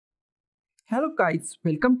Hello guys,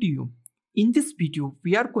 welcome to you. In this video,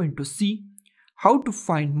 we are going to see how to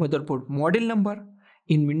find motherboard model number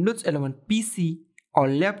in Windows 11 PC or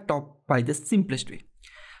laptop by the simplest way.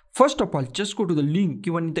 First of all, just go to the link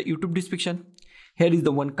given in the YouTube description. Here is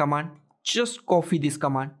the one command. Just copy this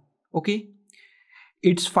command. Okay.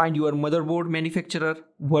 It's find your motherboard manufacturer,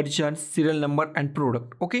 version, serial number and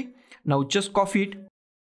product. Okay. Now just copy it.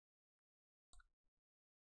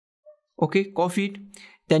 Okay, copy it.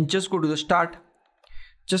 Then just go to the start,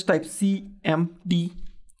 just type CMD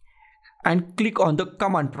and click on the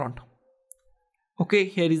command prompt. Okay,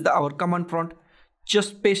 here is our command prompt.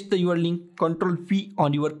 Just paste your link, Ctrl V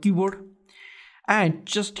on your keyboard and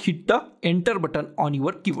just hit the enter button on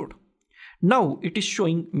your keyboard. Now it is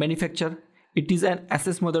showing manufacturer. It is an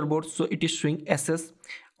SS motherboard, so it is showing SS,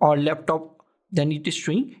 or laptop, then it is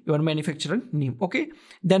showing your manufacturer name. Okay,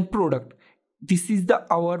 then product. This is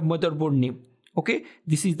our motherboard name. Okay,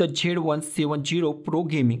 this is the Z170 Pro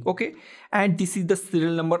Gaming. Okay, and this is the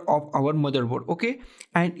serial number of our motherboard. Okay,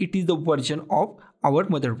 and it is the version of our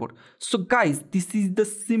motherboard. So guys, this is the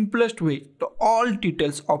simplest way to all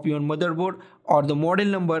details of your motherboard or the model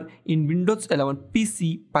number in Windows 11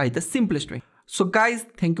 PC by the simplest way. So guys,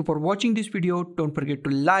 thank you for watching this video. Don't forget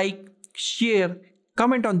to like, share,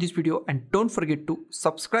 comment on this video, and don't forget to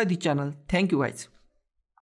subscribe the channel. Thank you guys.